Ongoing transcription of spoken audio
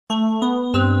About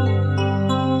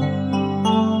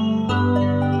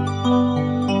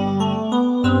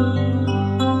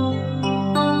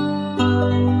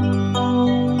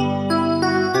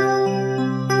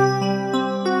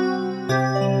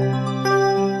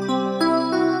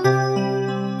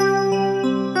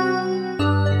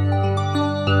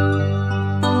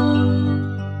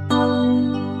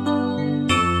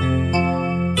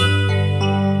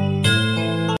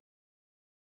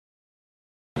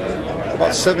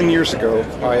 7 years ago,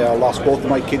 I lost both of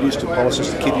my kidneys to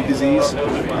polycystic kidney disease.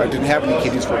 I didn't have any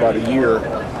kidneys for about a year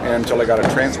until I got a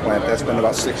transplant. That's been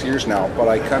about 6 years now, but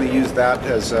I kind of used that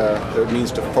as a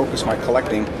means to focus my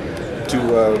collecting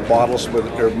to bottles with,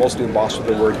 or mostly embossed with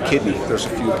the word kidney. There's a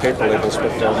few paper labels,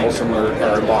 but most of them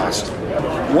are embossed.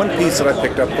 One piece that I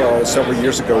picked up several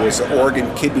years ago was the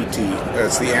Oregon Kidney Tea.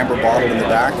 It's the amber bottle in the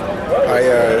back.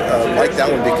 I like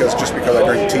that one because I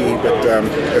drink tea, but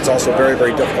it's also very,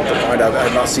 very difficult to find. I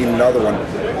have not seen another one.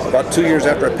 About 2 years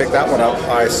after I picked that one up,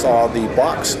 I saw the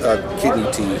box of kidney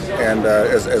tea and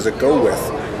as a go-with.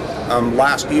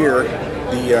 Last year,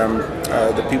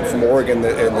 the people from Oregon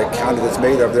and the county that's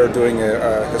made of, they're doing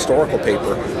a historical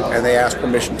paper, and they asked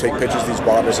permission to take pictures of these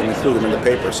bottles and include them in the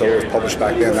paper, so it was published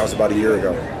back then. That was about a year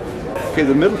ago. Okay,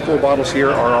 the middle four bottles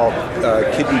here are all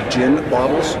kidney gin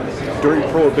bottles. During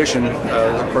Prohibition,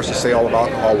 of course, the sale of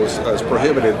alcohol was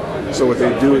prohibited, so what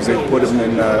they do is they put them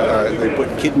in, they put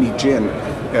kidney gin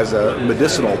as a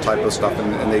medicinal type of stuff,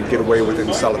 and they get away with it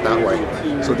and sell it that way.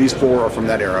 So these four are from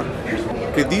that era.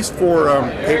 Okay, these four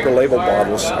paper label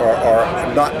bottles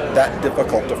are not that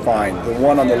difficult to find. The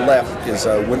one on the left is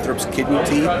Winthrop's Kidney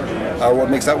Tea. What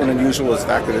makes that one unusual is the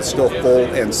fact that it's still full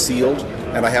and sealed,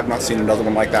 and I have not seen another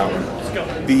one like that one.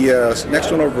 The next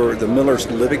one over, the Miller's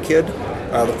Livikid.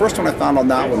 The first one I found on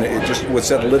that one, it just was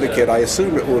said Livikid. I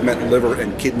assumed it would meant liver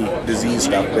and kidney disease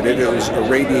stuff, but it was a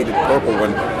radiated purple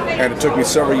one, and it took me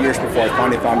several years before I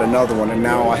finally found another one, and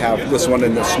now I have this one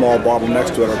and the small bottle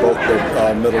next to it are both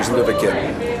the Miller's Livikid.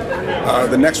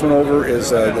 The next one over is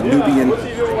the Nubian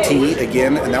Tea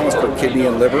again, and that one's for kidney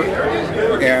and liver.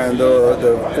 And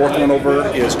the fourth one over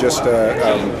is just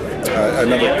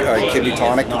another kidney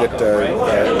tonic that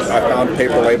I found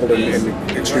paper labeled and in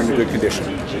extremely good condition.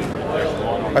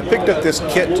 I picked up this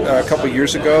kit a couple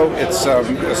years ago. It's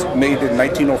made in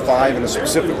 1905 and is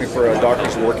specifically for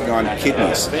doctors working on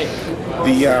kidneys.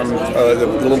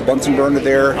 The little Bunsen burner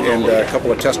there and a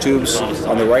couple of test tubes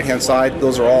on the right-hand side,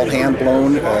 those are all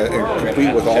hand-blown,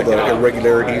 complete with all the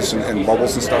irregularities and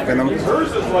bubbles and stuff in them.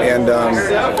 And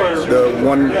the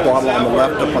one bottle on the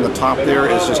left up on the top there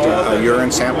is just a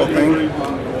urine sample thing.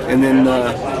 And then,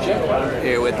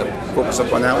 here with the focus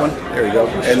up on that one, there you go.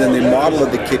 And then the model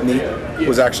of the kidney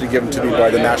was actually given to me by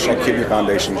the National Kidney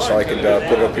Foundation, so I could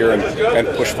put it up here and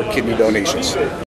push for kidney donations.